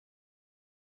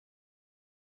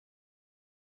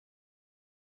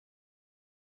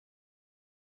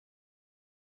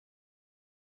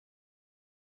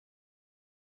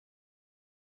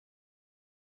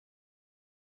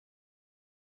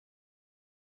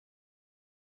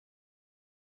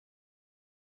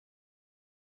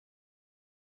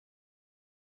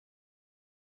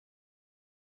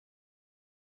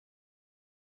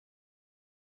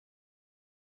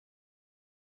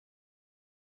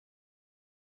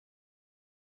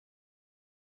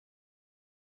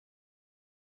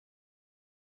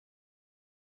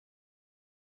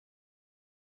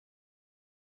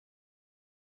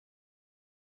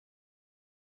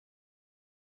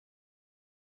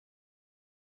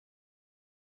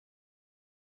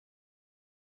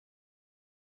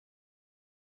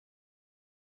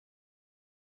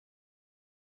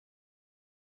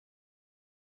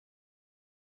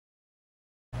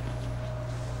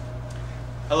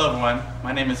Hello everyone,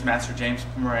 my name is Master James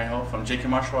Pumarejo from JK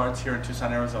Martial Arts here in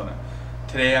Tucson, Arizona.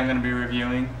 Today I'm going to be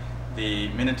reviewing the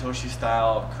Munetoshi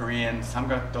style Korean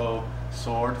Samgakdo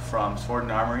sword from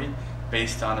SwordNArmory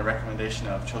based on the recommendation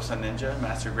of Choson Ninja,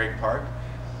 Master Greg Park.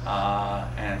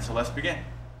 And so let's begin.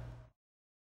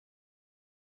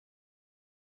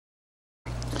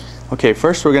 Okay,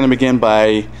 first we're going to begin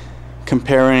by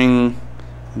comparing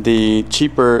the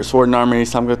cheaper SwordNArmory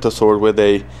Samgakdo sword with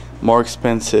a more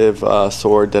expensive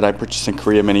sword that I purchased in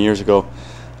Korea many years ago.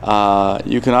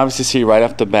 You can obviously see right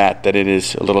off the bat that it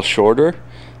is a little shorter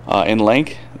in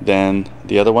length than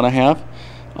the other one I have,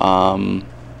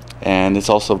 and it's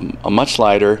also much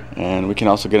lighter, and we can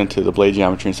also get into the blade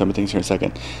geometry and some things here in a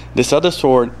second. This other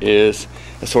sword is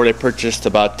a sword I purchased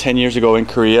about 10 years ago in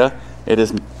Korea. It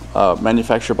is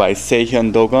manufactured by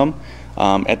Sehyun Dogum.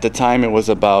 At the time it was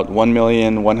about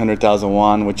 1,100,000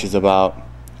 won, which is about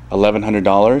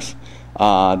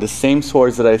 $1,100. The same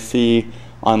swords that I see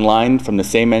online from the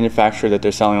same manufacturer that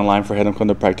they're selling online for Head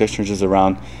Kondo practitioners is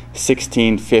around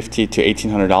 $1,650 to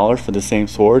 $1,800 for the same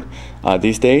sword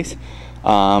these days.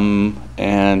 And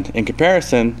in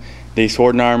comparison, the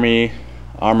SwordNArmory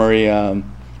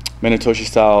Munetoshi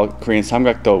style Korean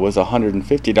Samgakdo was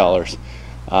 $150.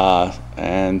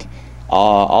 And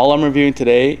all I'm reviewing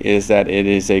today is that it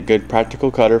is a good practical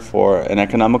cutter for an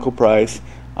economical price.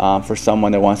 For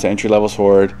someone that wants an entry-level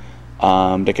sword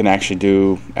that can actually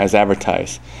do as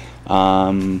advertised.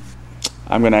 I'm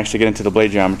going to actually get into the blade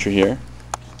geometry here.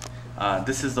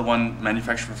 This is the one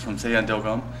manufactured from Sehyun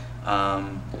Dogum.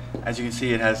 As you can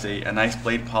see, it has a nice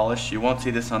blade polish. You won't see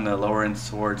this on the lower-end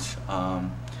swords, but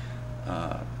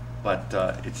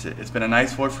it's been a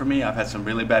nice sword for me. I've had some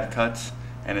really bad cuts,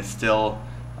 and it's still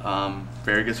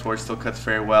very good sword. Still cuts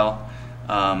very well.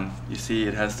 You see,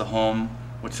 it has the home,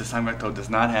 which the Samgakdo does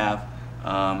not have.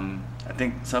 I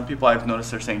think some people I've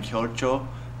noticed they're saying kyorcho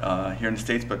here in the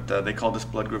States, but they call this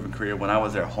blood groove in Korea when I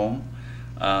was there home.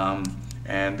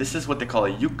 And this is what they call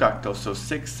a yukgakdo, so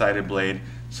 6-sided blade.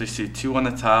 So you see 2 on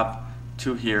the top,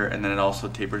 2 here, and then it also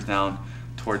tapers down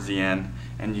towards the end.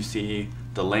 And you see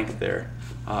the length there.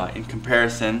 In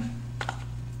comparison,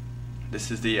 this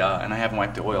is the, and I haven't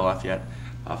wiped the oil off yet,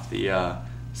 off the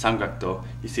Samgakdo.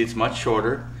 You see it's much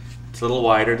shorter. It's a little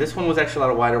wider. This one was actually a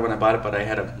lot wider when I bought it, but I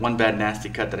had one bad nasty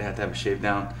cut that I had to have it shaved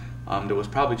down. That was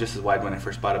probably just as wide when I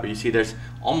first bought it, but you see there's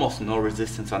almost no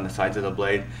resistance on the sides of the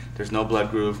blade. There's no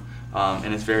blood groove,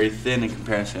 and it's very thin in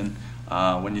comparison.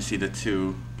 When you see the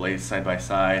 2 blades side by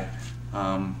side,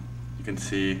 you can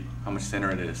see how much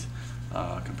thinner it is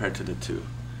compared to the 2.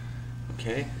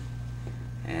 Okay,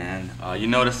 and you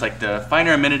notice like the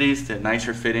finer amenities, the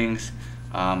nicer fittings,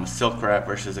 a silk wrap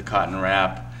versus a cotton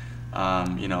wrap.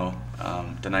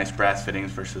 The nice brass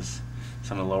fittings versus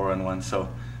some of the lower end ones. So,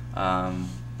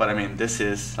 but I mean, this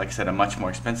is, like I said, a much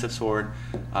more expensive sword.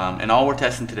 And all we're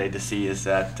testing today to see is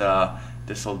that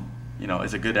this will,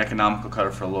 is a good economical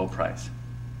cutter for a low price.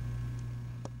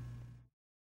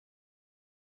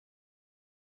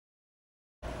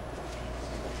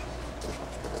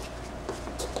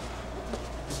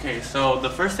 Okay, so the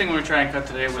first thing we're going to try and cut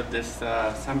today with this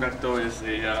Samgakdo is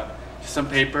just some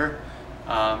paper.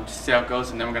 Just see how it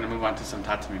goes, and then we're going to move on to some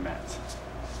tatami mats.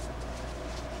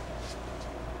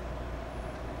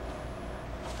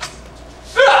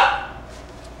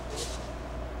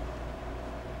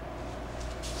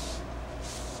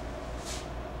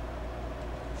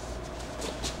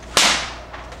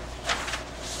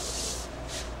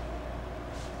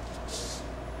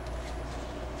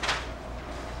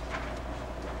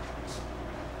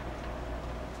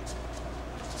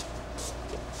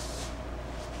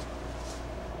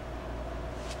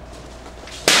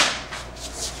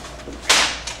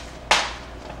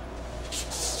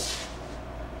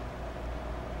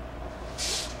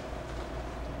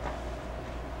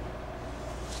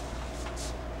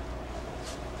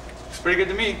 Pretty good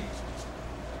to me.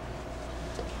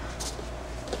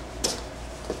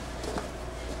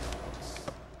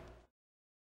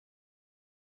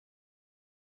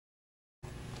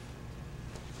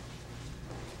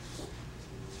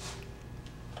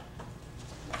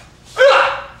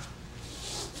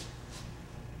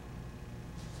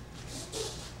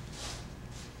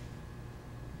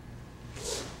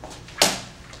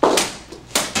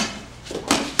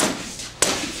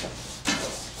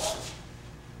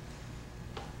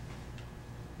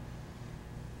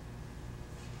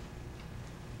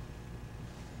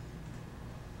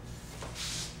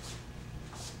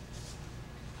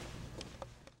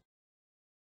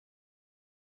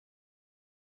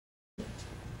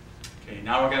 Okay,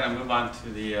 now we're going to move on to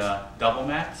the double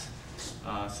mats. So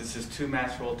this is 2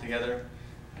 mats rolled together,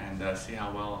 and see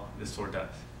how well this sword does.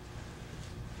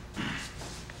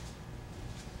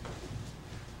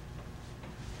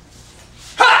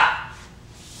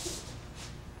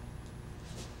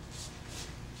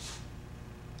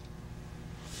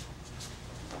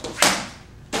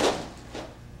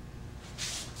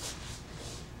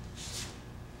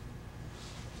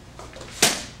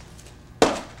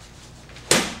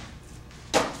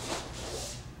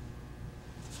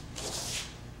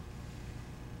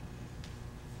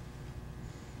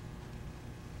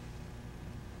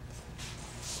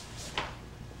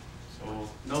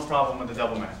 problem with the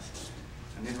double mats.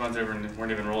 And these ones weren't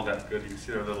even rolled that good. You can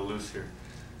see they're a little loose here.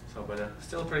 So, but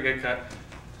still a pretty good cut.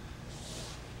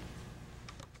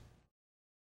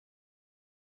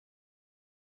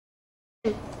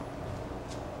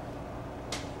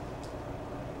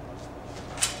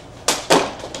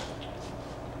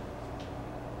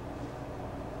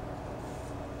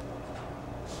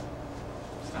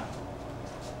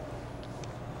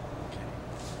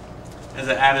 As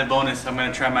an added bonus, I'm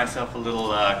going to try myself a little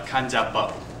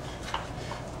kanjappa.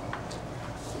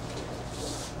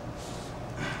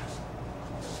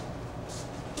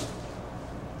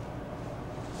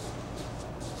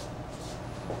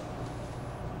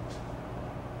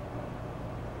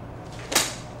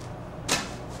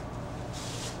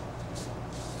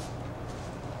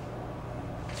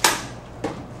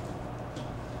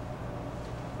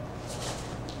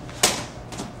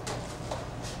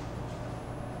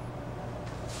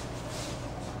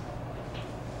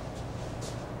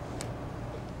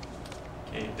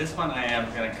 Okay, this one I am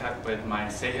going to cut with my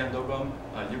Seihyun Dogum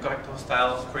Yukakto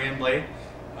style Korean blade.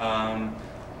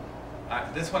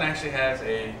 This one actually has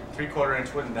a 3/4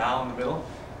 inch wooden dowel in the middle.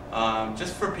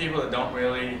 Just for people that don't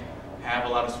really have a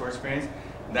lot of sword experience,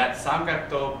 that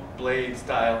Samgakdo blade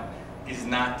style is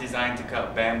not designed to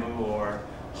cut bamboo or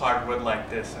hardwood like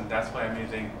this, and that's why I'm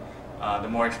using the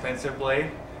more expensive blade,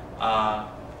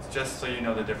 just so you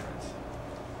know the difference.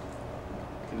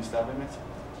 Can you stop it, Mitch?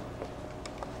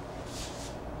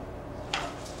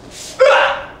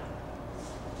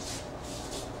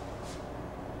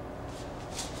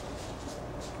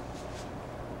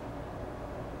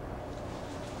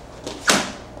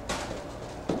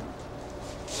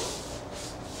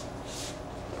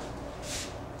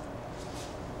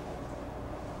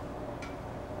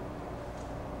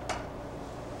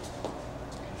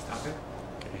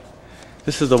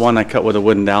 This is the one I cut with a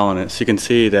wooden dowel on it, so you can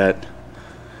see that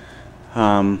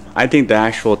I think the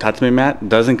actual tatami mat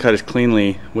doesn't cut as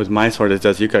cleanly with my sword as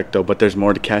does Yukakto, but there's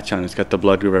more to catch on. It's got the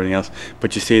blood groove and everything else,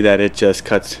 but you see that it just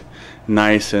cuts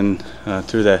nice and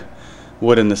through the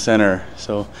wood in the center.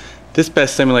 So this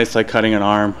best simulates like cutting an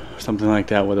arm or something like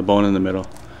that with a bone in the middle.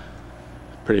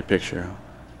 Pretty picture.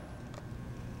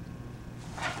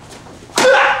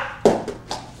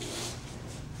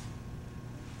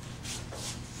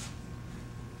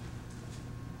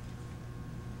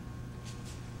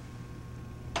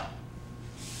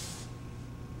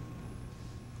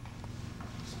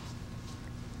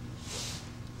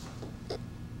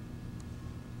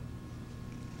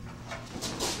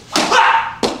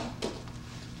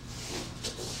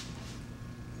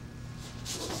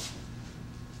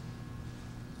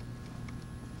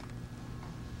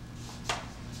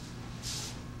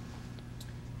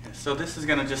 So this is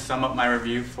going to just sum up my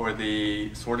review for the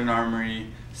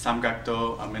SwordNArmory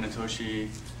Samgakdo Munetoshi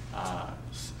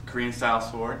Korean style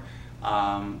sword.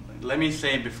 Let me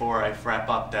say before I wrap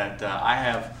up that I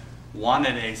have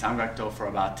wanted a Samgakdo for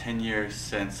about 10 years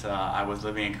since I was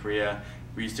living in Korea.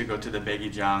 We used to go to the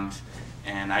Baegijangs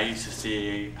and I used to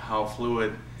see how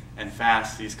fluid and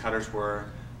fast these cutters were,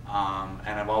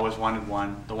 and I've always wanted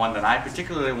one. The one that I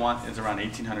particularly want is around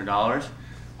 $1,800,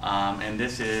 and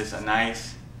this is a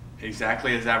nice,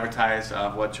 exactly as advertised,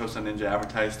 what Choson Ninja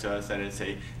advertised to us, that it's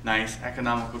a nice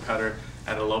economical cutter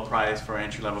at a low price for an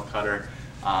entry-level cutter.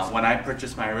 When I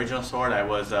purchased my original sword, I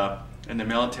was in the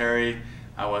military.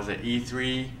 I was an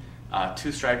E3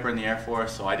 two-striper in the Air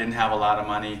Force, so I didn't have a lot of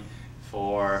money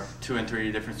for 2 and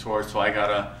 3 different swords, so I got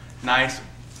a nice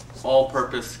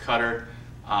all-purpose cutter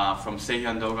from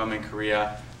Seihyun Dogum in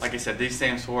Korea. Like I said, these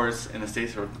same swords in the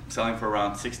States are selling for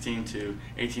around $1,600 to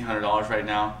 $1,800 right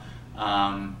now.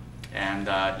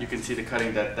 You can see the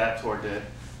cutting that that sword did.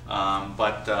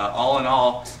 All in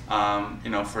all, you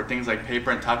know, for things like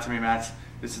paper and tatami mats,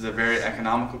 this is a very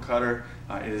economical cutter.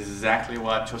 It is exactly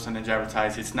what Choson Ninja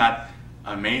advertised. It's not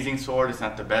an amazing sword, it's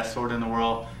not the best sword in the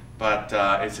world, but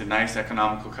it's a nice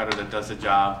economical cutter that does the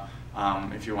job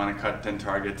if you want to cut thin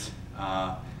targets.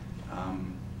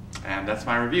 And that's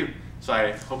my review. So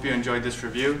I hope you enjoyed this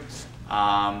review,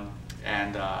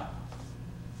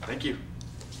 thank you.